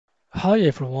Hi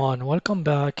everyone, welcome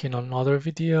back in another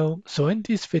video. So in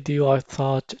this video, I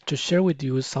thought to share with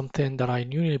you something that I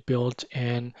newly built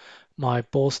in my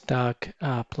Stack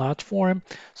platform.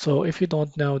 So if you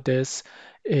don't know, this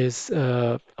is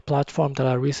a platform that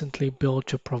I recently built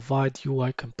to provide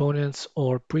UI components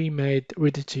or pre-made,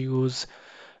 ready-to-use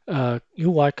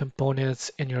UI components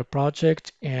in your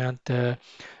project. And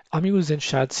I'm using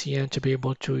Shadcn to be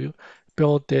able to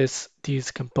build these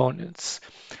components.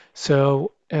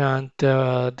 So, and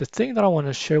the thing that I want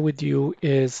to share with you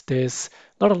is this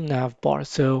little nav bar.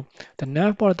 So the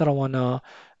nav bar that I want to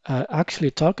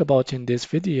actually talk about in this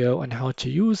video and how to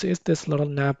use is this little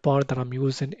nav bar that I'm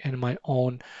using in my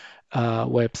own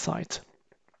website.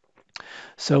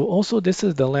 So also this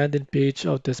is the landing page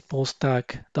of this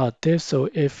poststack.dev. So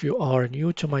if you are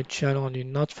new to my channel and you're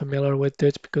not familiar with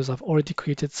it, because I've already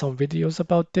created some videos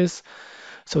about this,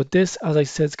 so this, as I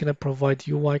said, is going to provide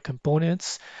UI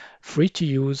components, free to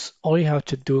use. All you have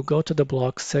to do, go to the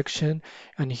blocks section,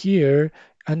 and here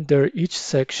under each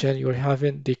section, you're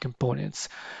having the components.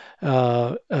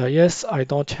 Yes, I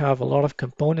don't have a lot of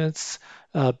components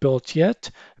built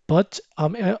yet, but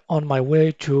I'm on my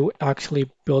way to actually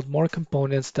build more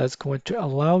components that's going to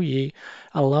allow me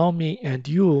and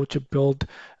you to build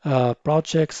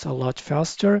projects a lot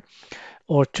faster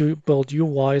or to build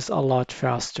UIs a lot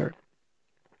faster.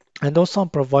 And also I'm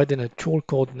providing a tool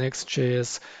called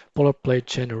Next.js boilerplate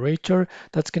generator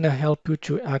that's going to help you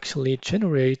to actually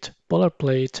generate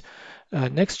boilerplate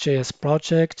Next.js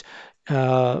project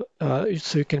so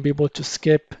you can be able to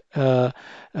skip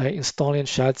installing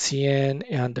Shadcn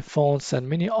and the fonts and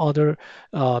many other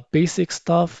basic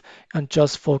stuff and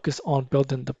just focus on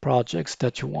building the projects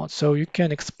that you want. So you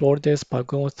can explore this by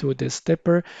going through this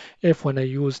stepper if when I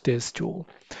use this tool.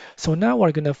 So now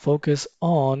we're going to focus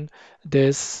on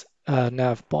this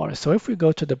nav bar. So if we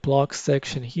go to the blocks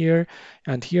section here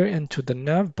and here into the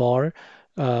nav bar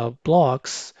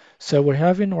blocks, so we're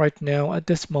having right now at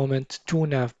this moment two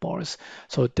nav bars.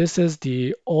 So this is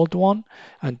the old one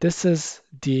and this is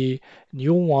the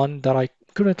new one that I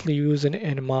currently using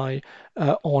in my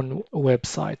own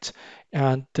website.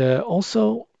 And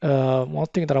also one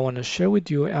thing that I want to share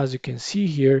with you, as you can see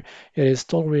here, it is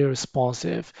totally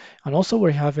responsive. And also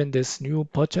we're having this new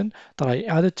button that I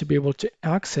added to be able to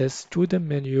access to the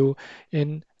menu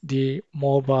in the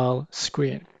mobile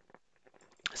screen.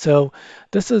 So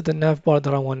this is the navbar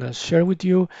that I want to share with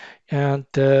you. And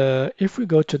if we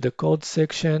go to the code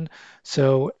section,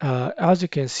 so as you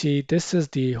can see, this is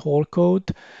the whole code.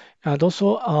 And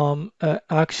also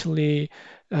actually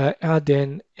add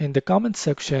in the comment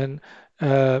section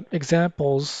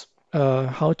examples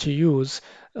how to use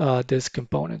this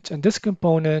component. And this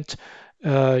component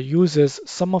uses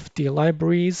some of the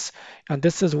libraries, and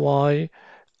this is why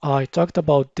I talked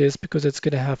about this because it's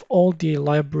going to have all the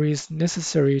libraries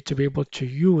necessary to be able to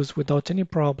use without any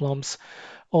problems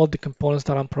all the components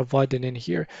that I'm providing in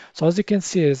here. So as you can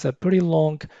see, it's a pretty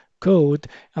long code,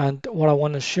 and what I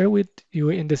want to share with you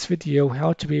in this video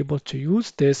how to be able to use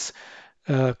this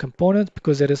component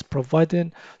because it is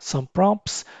providing some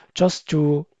prompts just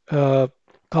to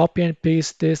copy and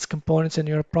paste these components in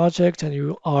your project and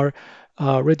you are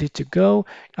ready to go,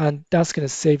 and that's going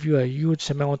to save you a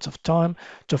huge amount of time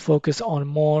to focus on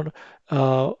more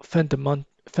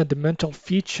fundamental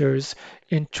features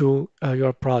into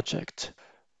your project.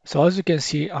 So as you can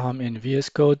see, I'm in VS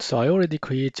Code, so I already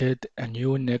created a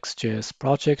new Next.js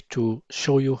project to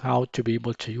show you how to be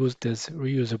able to use this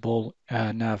reusable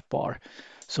navbar.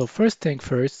 So first thing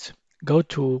first, go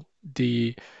to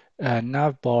the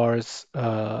navbars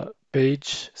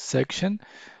page section.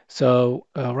 So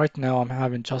right now I'm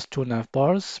having just two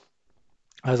navbars.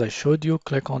 As I showed you,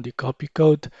 click on the copy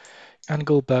code and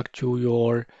go back to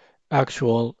your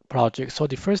actual project. So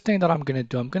the first thing that I'm going to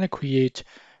do, I'm going to create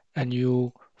a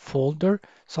new folder.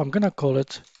 So I'm going to call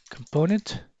it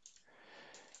component.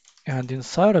 And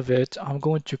inside of it, I'm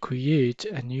going to create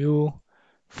a new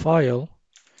file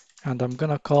and I'm going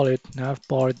to call it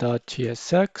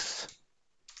navbar.tsx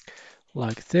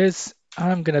like this.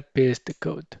 And I'm going to paste the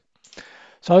code.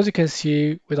 So as you can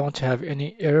see, we don't have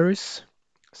any errors.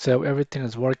 So everything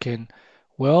is working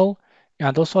well.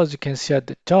 And also, as you can see at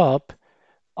the top,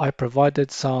 I provided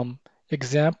some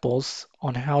examples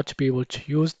on how to be able to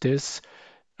use this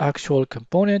actual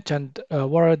component and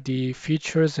what are the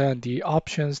features and the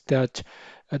options that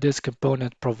this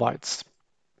component provides.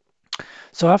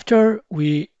 So after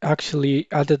we actually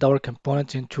added our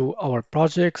component into our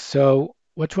project, so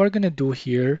what we're going to do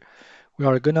here, we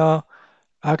are going to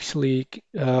actually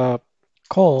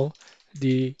call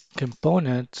the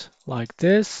component like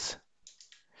this.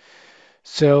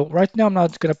 So right now I'm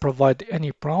not going to provide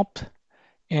any prompt.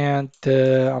 And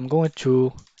I'm going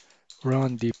to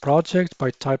run the project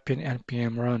by typing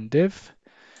npm run div.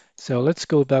 So let's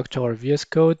go back to our VS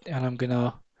Code, and I'm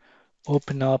gonna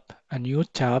open up a new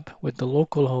tab with the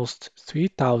localhost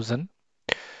 3000.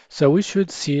 So we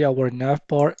should see our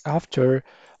navbar after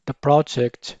the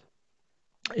project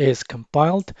is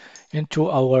compiled into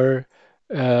our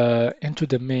into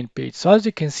the main page. So as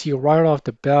you can see right off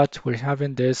the bat, we're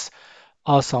having this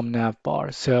awesome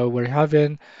navbar. So we're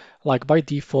having, like by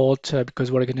default,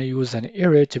 because we're going to use an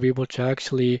array to be able to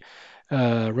actually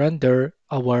render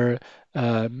our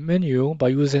menu by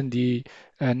using the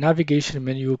navigation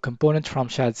menu component from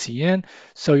Shadcn.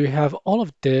 So you have all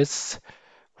of this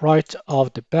right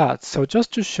off the bat. So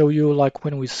just to show you, like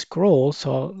when we scroll,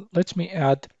 so let me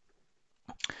add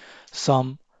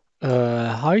some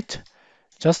height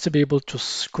just to be able to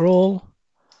scroll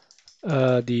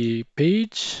the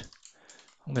page.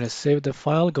 I'm going to save the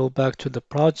file, go back to the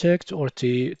project or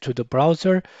to the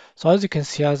browser. So as you can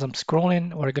see, as I'm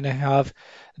scrolling, we're going to have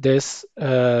this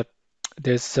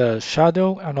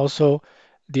shadow, and also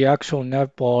the actual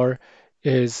navbar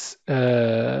is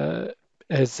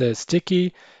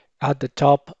sticky at the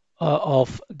top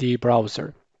of the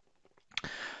browser.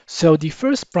 So the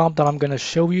first prompt that I'm going to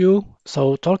show you,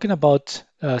 so talking about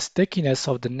stickiness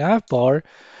of the navbar,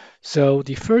 so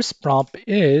the first prompt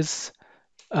is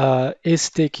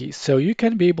sticky. So you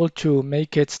can be able to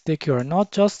make it sticky or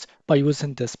not just by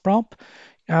using this prompt.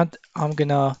 And I'm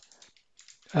gonna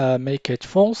make it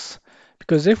false,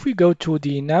 because if we go to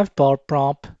the navbar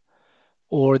prompt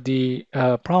or the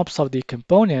prompts of the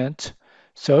component,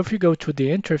 so if you go to the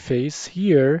interface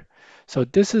here, so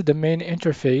this is the main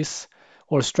interface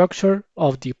or structure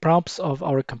of the prompts of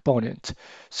our component.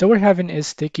 So we're having is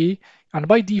sticky, and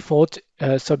by default,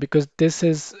 so because this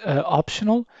is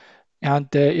optional, and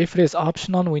if it is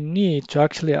optional, we need to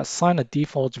actually assign a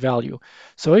default value.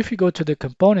 So if you go to the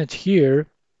component here,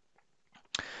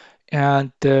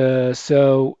 and here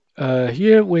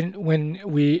when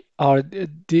we are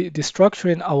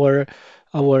destructuring our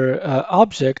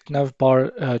object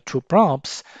navbar to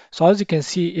prompts, so as you can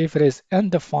see, if it is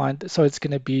undefined, so it's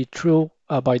going to be true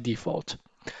by default.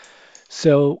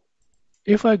 So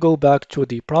if I go back to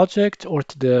the project or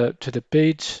to the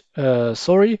page,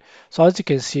 sorry, so as you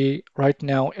can see right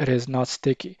now, it is not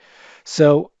sticky.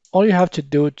 So all you have to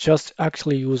do, just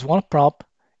actually use one prompt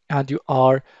and you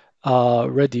are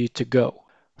ready to go.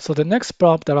 So the next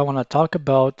prompt that I want to talk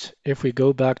about, if we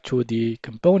go back to the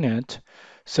component,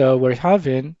 so we're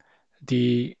having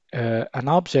the an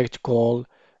object called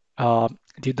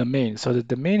the domain. So the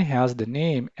domain has the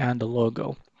name and the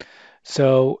logo.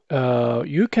 So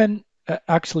you can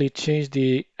actually change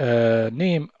the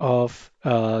name of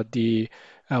the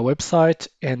website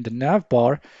and the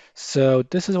navbar. So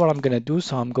this is what I'm going to do.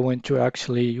 So I'm going to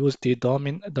actually use the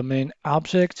domain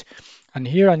object, and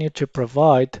here I need to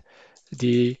provide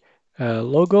the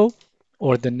logo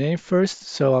or the name first.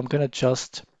 So I'm going to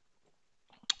just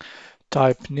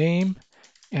type name,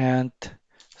 and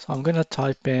so I'm going to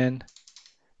type in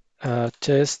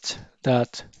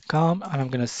test.com, and I'm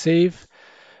going to save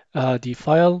the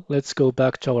file. Let's go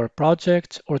back to our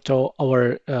project or to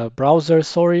our browser,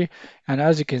 sorry. And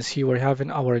as you can see, we're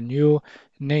having our new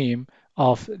name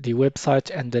of the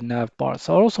website and the navbar.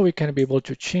 So also we can be able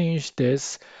to change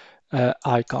this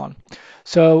icon.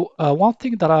 So one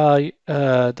thing that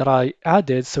I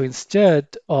added, so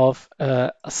instead of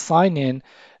assigning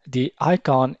the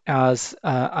icon as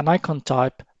an icon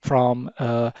type from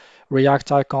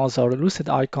React icons or Lucide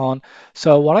icon,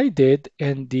 so what I did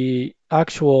in the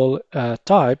actual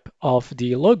type of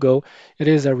the logo, it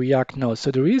is a React node.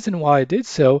 So the reason why I did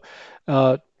so,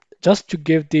 uh, just to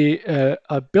give the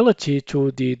ability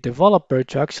to the developer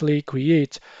to actually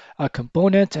create a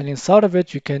component, and inside of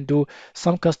it you can do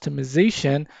some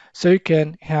customization, so you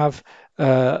can have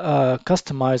a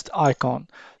customized icon.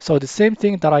 So the same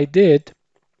thing that I did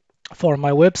for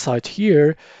my website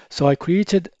here. So I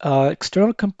created an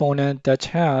external component that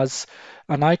has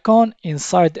an icon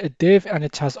inside a div, and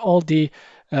it has all the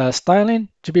styling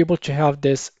to be able to have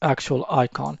this actual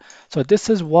icon. So this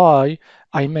is why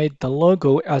I made the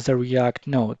logo as a React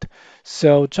node.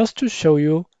 So just to show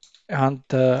you, and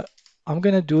I'm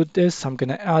gonna do this, I'm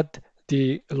gonna add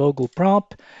the logo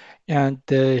prompt, and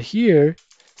here,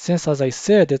 since as I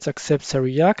said, it accepts a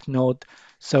React node,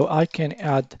 so I can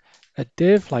add a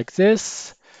div like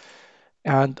this,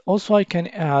 and also I can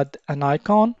add an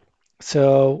icon.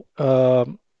 So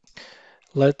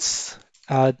let's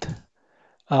add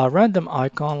a random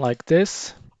icon like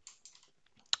this,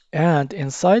 and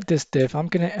inside this div I'm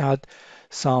going to add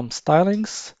some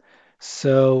stylings.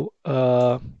 So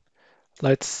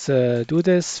Let's do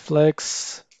this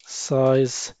flex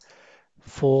size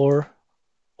 4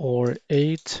 or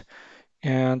 8,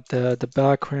 and the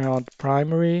background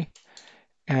primary,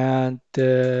 and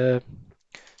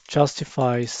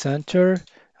justify center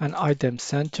and item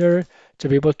center to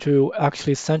be able to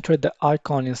actually center the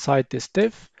icon inside this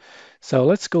div. So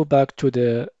let's go back to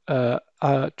the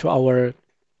to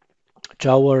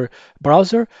our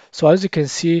browser. So as you can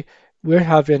see, we're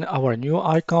having our new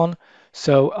icon.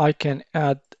 So I can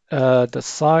add the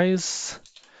size.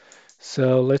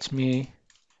 So let me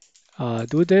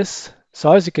do this.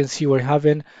 So as you can see, we're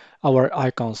having our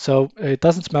icon. So it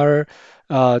doesn't matter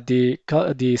the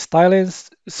stylings.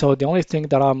 So the only thing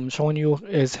that I'm showing you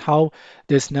is how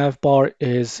this navbar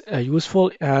is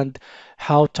useful and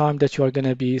how time that you are going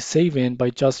to be saving by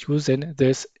just using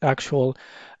this actual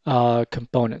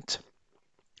component.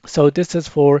 So this is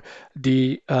for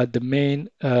the main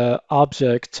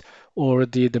object or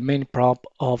the main prop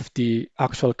of the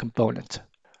actual component.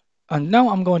 And now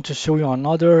I'm going to show you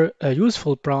another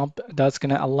useful prompt that's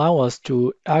going to allow us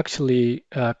to actually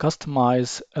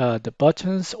customize the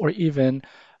buttons or even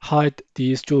hide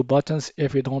these two buttons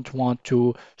if you don't want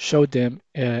to show them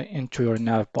into your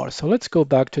navbar. So let's go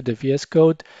back to the VS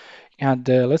Code and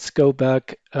let's go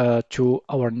back to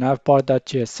our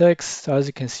navbar.jsx. So as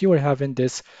you can see, we're having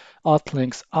this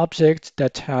links object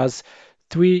that has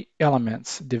three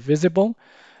elements: the visible,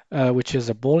 which is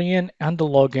a boolean, and the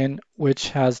login, which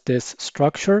has this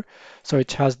structure. So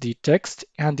it has the text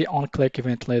and the on-click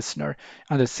event listener,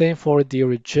 and the same for the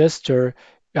register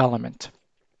element.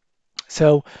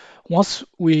 So once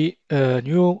we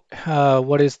knew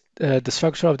what is the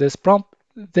structure of this prompt,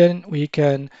 then we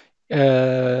can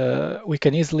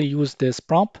easily use this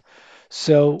prompt.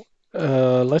 So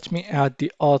let me add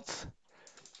the auth.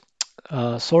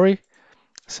 Sorry.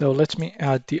 So let me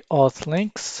add the auth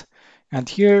links, and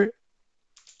here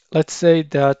let's say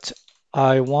that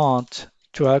I want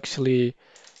to actually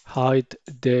hide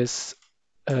these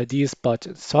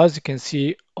buttons. So as you can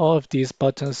see, all of these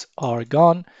buttons are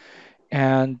gone.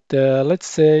 And let's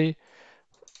say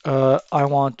I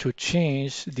want to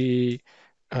change the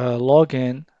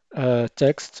login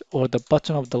text or the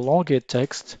button of the login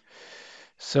text.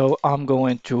 So I'm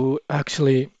going to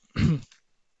actually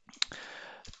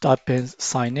type in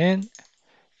sign in.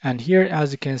 And here,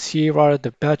 as you can see, right at the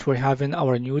bat, we're having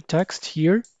our new text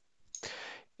here.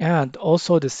 And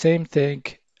also the same thing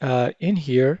in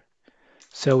here.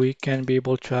 So we can be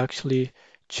able to actually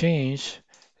change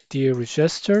the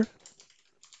register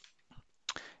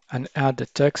and add the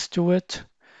text to it.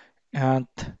 And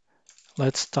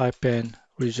let's type in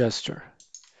register.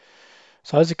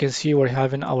 So as you can see, we're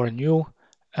having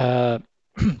uh,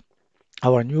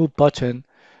 our new button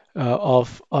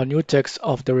of a new text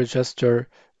of the register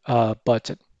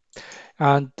button.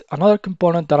 And another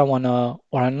component that I wanna,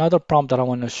 or another prompt that I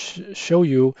wanna show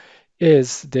you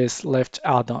is this left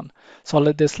add-on. So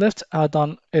this left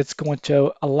add-on, it's going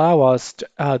to allow us to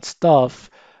add stuff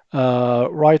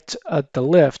right at the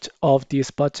left of these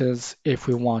buttons if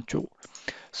we want to.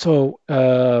 So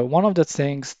one of the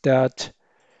things that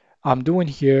I'm doing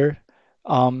here,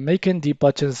 I'm making the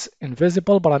buttons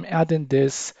invisible, but I'm adding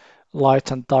this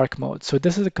light and dark mode. So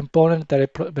this is a component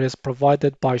that is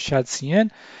provided by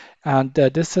Shadcn, and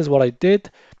this is what I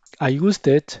did. I used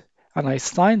it and I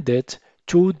signed it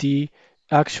to the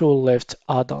actual left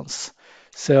add-ons.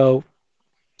 So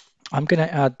I'm gonna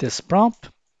add this prompt,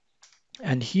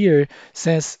 and here,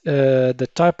 since the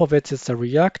type of it is a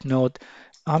React node,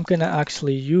 I'm gonna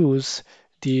actually use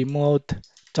the mode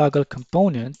toggle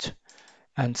component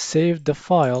and save the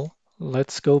file.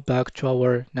 Let's go back to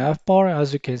our navbar.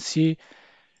 As you can see,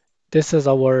 this is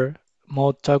our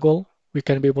mode toggle. We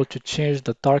can be able to change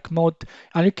the dark mode,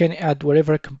 and you can add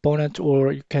whatever component,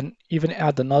 or you can even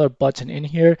add another button in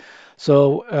here.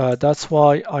 So that's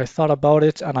why I thought about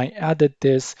it and I added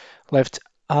this left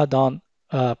add-on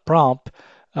prompt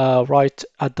right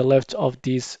at the left of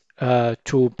these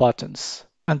two buttons.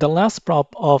 And the last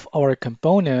prop of our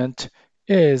component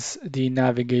is the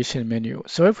navigation menu.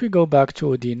 So if we go back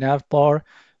to the navbar.tsx,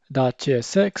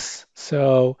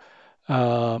 so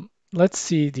let's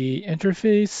see the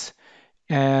interface,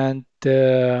 and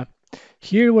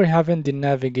here we're having the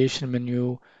navigation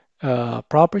menu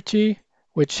property,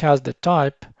 which has the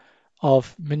type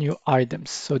of menu items.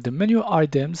 So the menu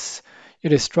items,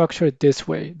 it is structured this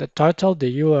way: the title,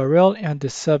 the URL, and the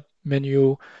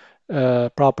submenu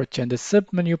property. And the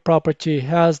submenu property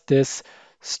has this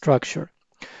structure.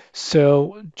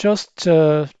 So just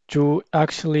to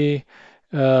actually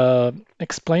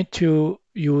explain to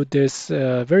you this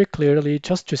very clearly,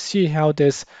 just to see how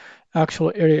this actual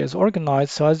array is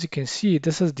organized. So as you can see,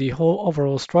 this is the whole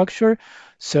overall structure.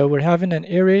 So we're having an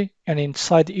array, and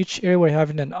inside each array, we're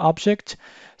having an object.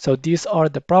 So these are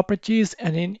the properties,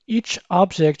 and in each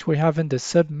object, we're having the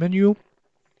submenu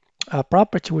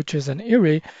property, which is an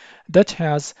array that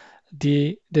has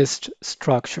this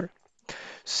structure.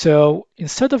 So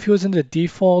instead of using the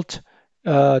default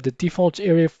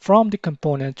array from the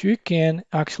component, you can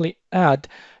actually add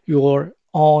your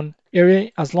own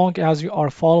array as long as you are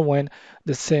following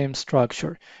the same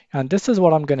structure. And this is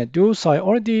what I'm going to do. So I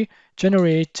already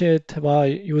generated by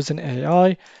using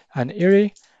AI an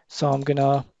array. So I'm going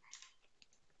to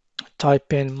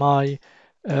type in my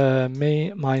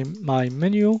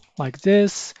menu like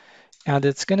this, and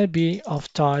it's going to be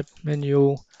of type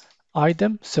menu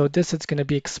item. So this is going to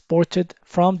be exported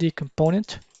from the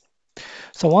component.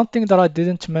 So one thing that I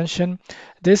didn't mention,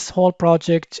 this whole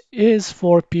project is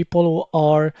for people who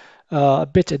are a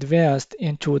bit advanced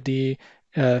into the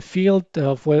field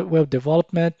of web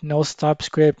development, knows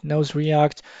TypeScript, knows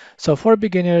React. So for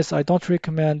beginners, I don't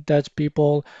recommend that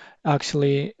people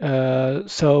actually,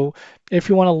 so if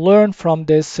you want to learn from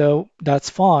this, so that's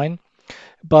fine.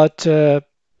 But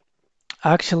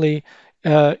actually,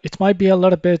 it might be a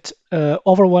little bit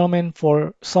overwhelming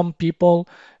for some people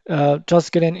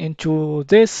just getting into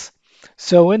this.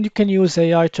 So when you can use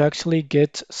AI to actually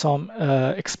get some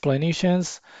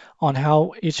explanations on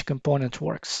how each component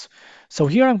works. So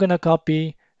here I'm going to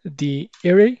copy the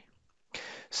array.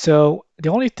 So the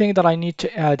only thing that I need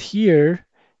to add here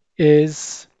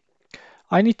is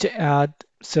I need to add,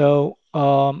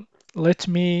 let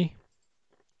me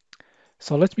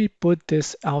let me put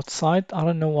this outside. I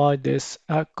don't know why this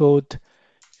code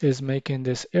is making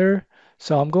this error.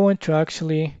 So I'm going to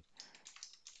actually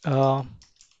uh,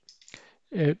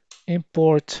 uh,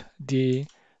 import the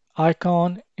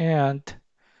icon and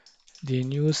the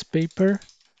newspaper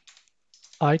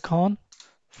icon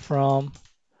from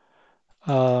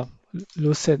uh,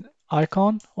 Lucide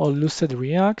Icon or Lucide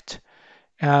React.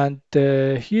 And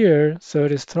here, so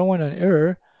it is throwing an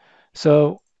error.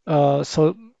 So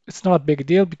it's not a big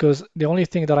deal because the only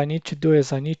thing that I need to do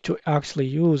is I need to actually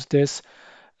use this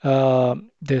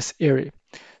array.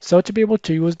 So to be able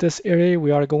to use this array,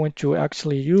 we are going to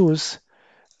actually use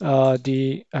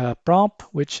the prompt,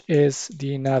 which is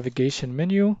the navigation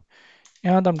menu,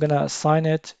 and I'm gonna assign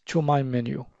it to my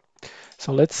menu.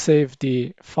 So let's save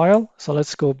the file. So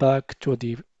let's go back to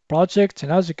the project,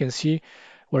 and as you can see,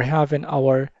 we're having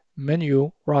our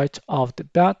menu right off the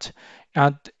bat,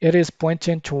 and it is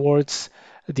pointing towards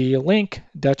the link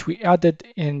that we added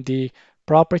in the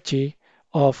property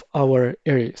of our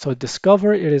array. So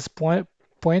discover, it is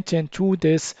pointing to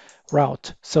this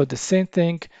route. So the same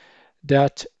thing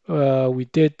that we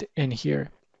did in here.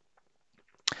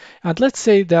 And let's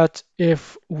say that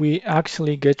if we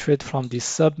actually get rid from the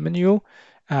submenu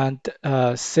and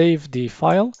save the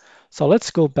file. So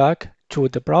let's go back to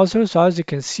the browser. So as you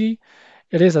can see,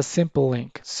 it is a simple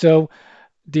link. So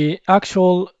the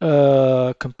actual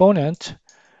component,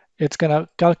 it's gonna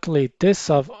calculate this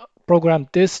program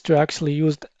this to actually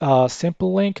use a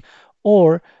simple link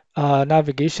or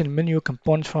navigation menu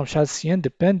component from Shadcn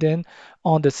depending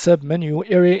on the submenu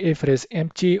area if it is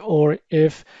empty or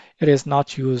if it is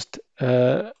not used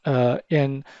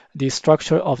in the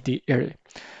structure of the array.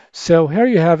 So here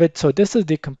you have it. So this is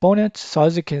the component. So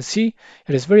as you can see,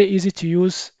 it is very easy to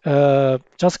use.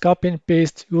 Just copy and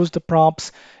paste, use the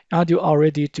prompts, and you are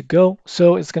ready to go.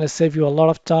 So it's going to save you a lot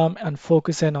of time and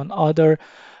focusing on other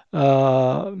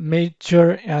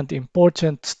major and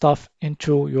important stuff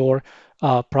into your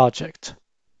project.